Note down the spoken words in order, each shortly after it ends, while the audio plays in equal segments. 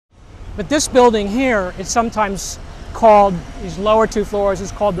But this building here is sometimes called, these lower two floors,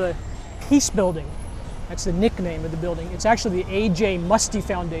 is called the Peace Building. That's the nickname of the building. It's actually the A.J. Muste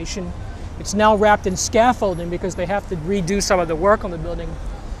Foundation. It's now wrapped in scaffolding because they have to redo some of the work on the building.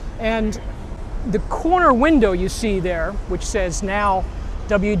 And the corner window you see there, which says now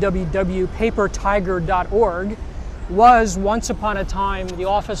www.papertiger.org, was once upon a time the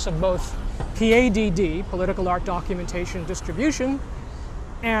office of both PADD, Political Art Documentation and Distribution,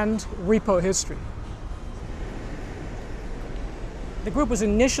 and Repo History. The group was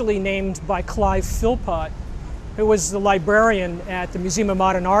initially named by Clive Philpott, who was the librarian at the Museum of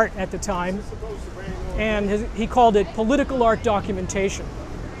Modern Art at the time, and he called it Political Art Documentation.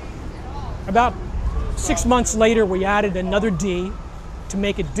 About 6 months later, we added another D to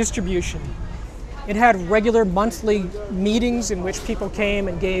make it Distribution. It had regular monthly meetings in which people came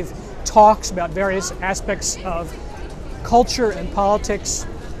and gave talks about various aspects of culture and politics,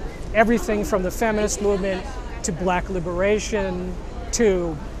 everything from the feminist movement to black liberation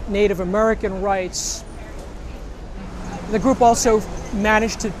to Native American rights. The group also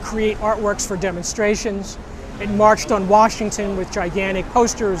managed to create artworks for demonstrations. It marched on Washington with gigantic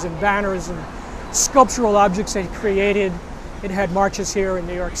posters and banners and sculptural objects it created. It had marches here in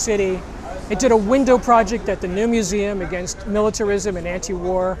New York City. It did a window project at the New Museum against militarism and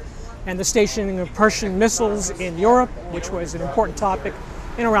anti-war and the stationing of Persian missiles in Europe, which was an important topic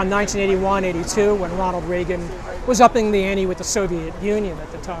in around 1981-82 when Ronald Reagan was upping the ante with the Soviet Union at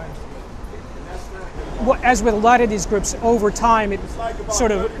the time. As with a lot of these groups, over time it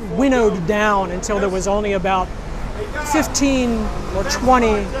sort of winnowed down until there was only about 15 or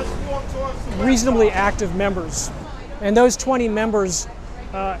 20 reasonably active members. And those 20 members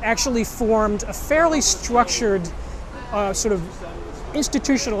actually formed a fairly structured sort of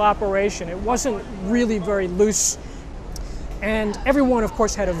institutional operation. It wasn't really very loose. And everyone, of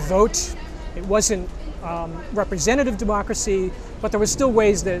course, had a vote. It wasn't representative democracy, but there were still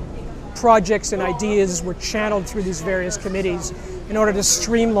ways that projects and ideas were channeled through these various committees in order to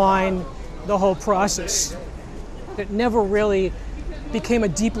streamline the whole process. It never really became a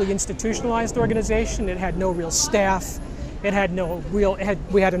deeply institutionalized organization. It had no real staff. It had no real,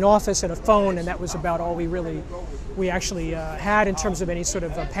 we had an office and a phone, and that was about all we actually had in terms of any sort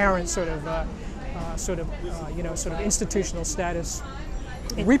of apparent sort of institutional status.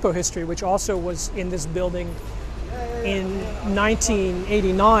 Repo History, which also was in this building in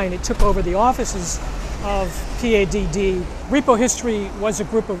 1989, it took over the offices of PADD. Repo History was a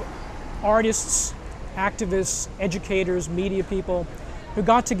group of artists, activists, educators, media people who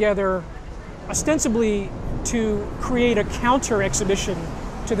got together ostensibly to create a counter exhibition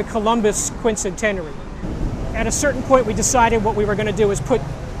to the Columbus quincentenary. At a certain point, we decided what we were going to do was put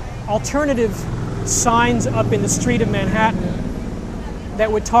alternative signs up in the street of Manhattan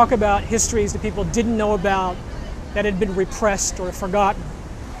that would talk about histories that people didn't know about, that had been repressed or forgotten.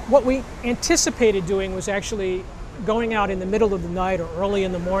 What we anticipated doing was actually going out in the middle of the night or early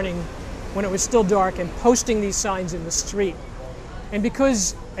in the morning when it was still dark and posting these signs in the street. And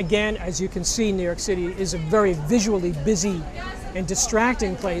because, again, as you can see, New York City is a very visually busy and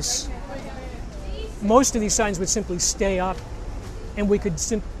distracting place, most of these signs would simply stay up, and we could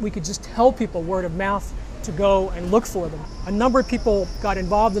just tell people word of mouth to go and look for them. A number of people got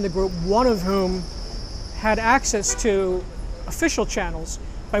involved in the group, one of whom had access to official channels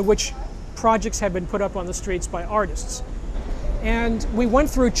by which projects had been put up on the streets by artists. And we went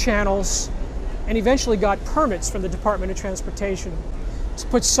through channels and eventually got permits from the Department of Transportation to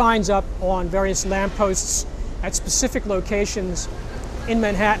put signs up on various lampposts at specific locations in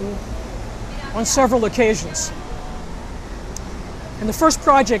Manhattan on several occasions. And the first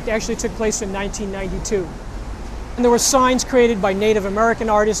project actually took place in 1992. And there were signs created by Native American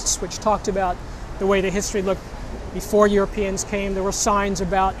artists which talked about the way the history looked before Europeans came. There were signs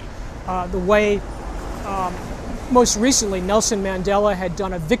about the way, most recently, Nelson Mandela had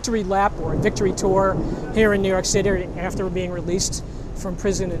done a victory lap or a victory tour here in New York City after being released from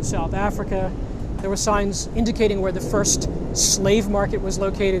prison in South Africa. There were signs indicating where the first slave market was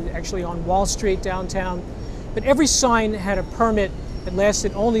located, actually on Wall Street downtown. But every sign had a permit that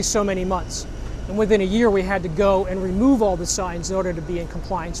lasted only so many months. And within a year, we had to go and remove all the signs in order to be in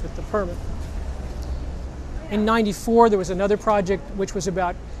compliance with the permit. In '94, there was another project which was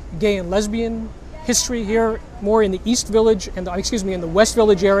about gay and lesbian history here, more in the East Village, and in the West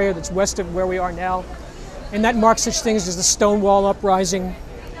Village area that's west of where we are now. And that marked such things as the Stonewall Uprising,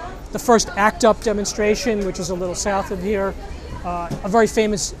 the first ACT UP demonstration, which is a little south of here, a very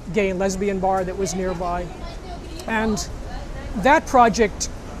famous gay and lesbian bar that was nearby. And that project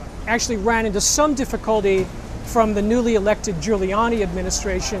actually ran into some difficulty from the newly elected Giuliani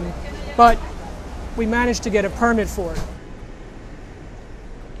administration but we managed to get a permit for it.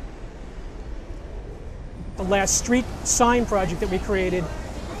 The last street sign project that we created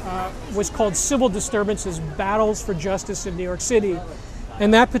was called Civil Disturbances, Battles for Justice in New York City.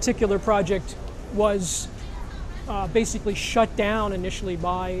 And that particular project was basically shut down initially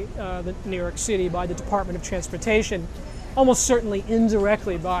by New York City, by the Department of Transportation, almost certainly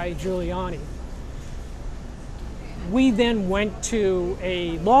indirectly by Giuliani. We then went to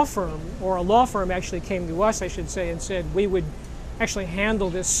a law firm, or a law firm actually came to us, I should say, and said we would actually handle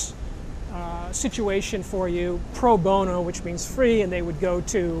this situation for you pro bono, which means free, and they would go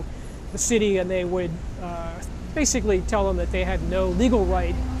to the city and they would basically tell them that they had no legal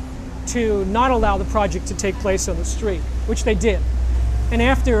right to not allow the project to take place on the street, which they did. And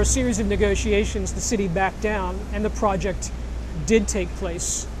after a series of negotiations, the city backed down and the project did take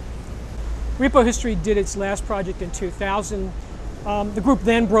place. Repo History did its last project in 2000. The group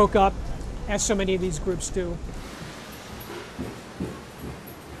then broke up, as so many of these groups do.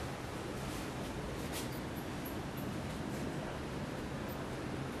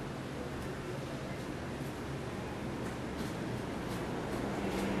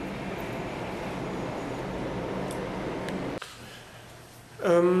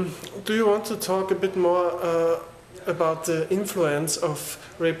 Do you want to talk a bit more about the influence of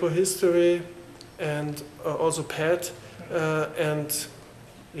Repo History and also PET and,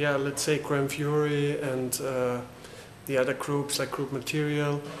 yeah, let's say Crime Fury and the other groups like Group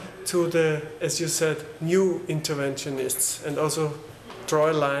Material to the, as you said, new interventionists, and also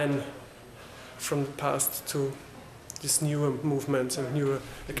draw a line from the past to these newer movements and newer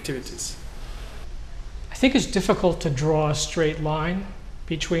activities? I think it's difficult to draw a straight line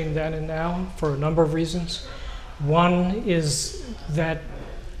between then and now for a number of reasons. One is that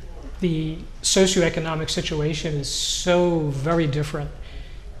the socioeconomic situation is so very different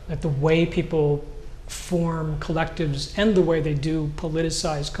that the way people form collectives and the way they do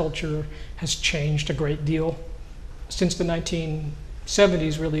politicize culture has changed a great deal since the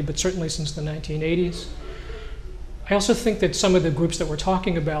 1970s, really, but certainly since the 1980s. I also think that some of the groups that we're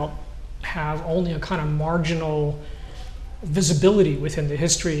talking about have only a kind of marginal visibility within the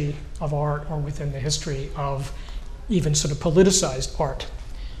history of art or within the history of even sort of politicized art,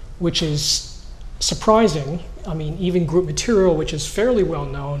 which is surprising. I mean, even Group Material, which is fairly well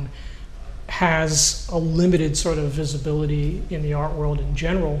known, has a limited sort of visibility in the art world in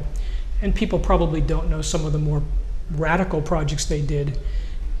general, and people probably don't know some of the more radical projects they did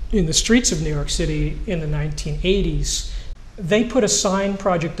in the streets of New York City in the 1980s. They put a sign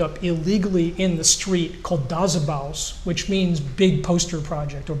project up illegally in the street called Dazebaus, which means big poster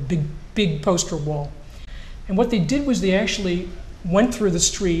project or big poster wall. And what they did was they actually went through the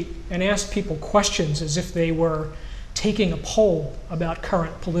street and asked people questions as if they were taking a poll about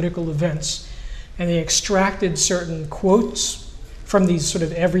current political events. And they extracted certain quotes from these sort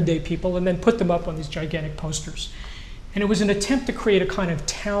of everyday people and then put them up on these gigantic posters. And it was an attempt to create a kind of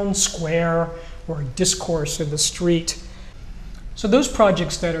town square or a discourse in the street. So those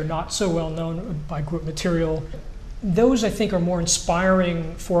projects that are not so well known by Group Material, those I think are more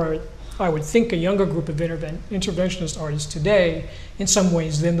inspiring for, I would think, a younger group of interventionist artists today in some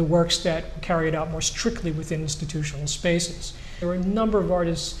ways than the works that were carried out more strictly within institutional spaces. There were a number of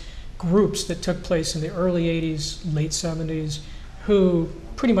artists groups that took place in the early 80s, late 70s, who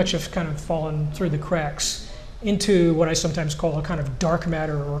pretty much have kind of fallen through the cracks into what I sometimes call a kind of dark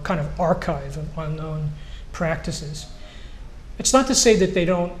matter or a kind of archive of unknown practices. It's not to say that they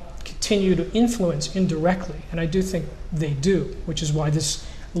don't continue to influence indirectly, and I do think they do, which is why this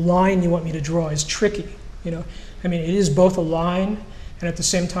line you want me to draw is tricky. You know, I mean, it is both a line, and at the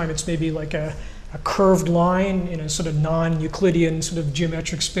same time, it's maybe like a curved line in a sort of non-Euclidean sort of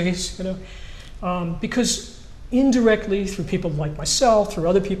geometric space. You know, because indirectly, through people like myself, through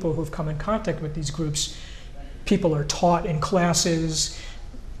other people who've come in contact with these groups, people are taught in classes.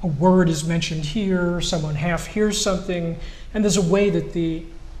 A word is mentioned here, someone half hears something, and there's a way that the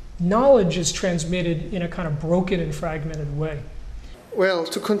knowledge is transmitted in a kind of broken and fragmented way. Well,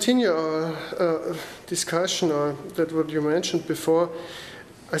 to continue our discussion, that what you mentioned before,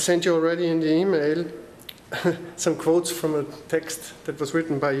 I sent you already in the email some quotes from a text that was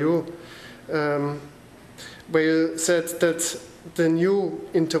written by you, where you said that the new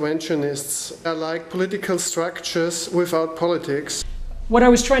interventionists are like political structures without politics. What I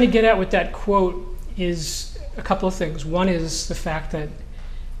was trying to get at with that quote is a couple of things. One is the fact that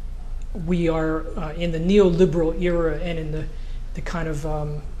we are in the neoliberal era and in the kind of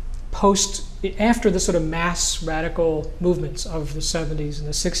after the sort of mass radical movements of the 70s and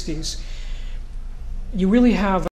the 60s, you really have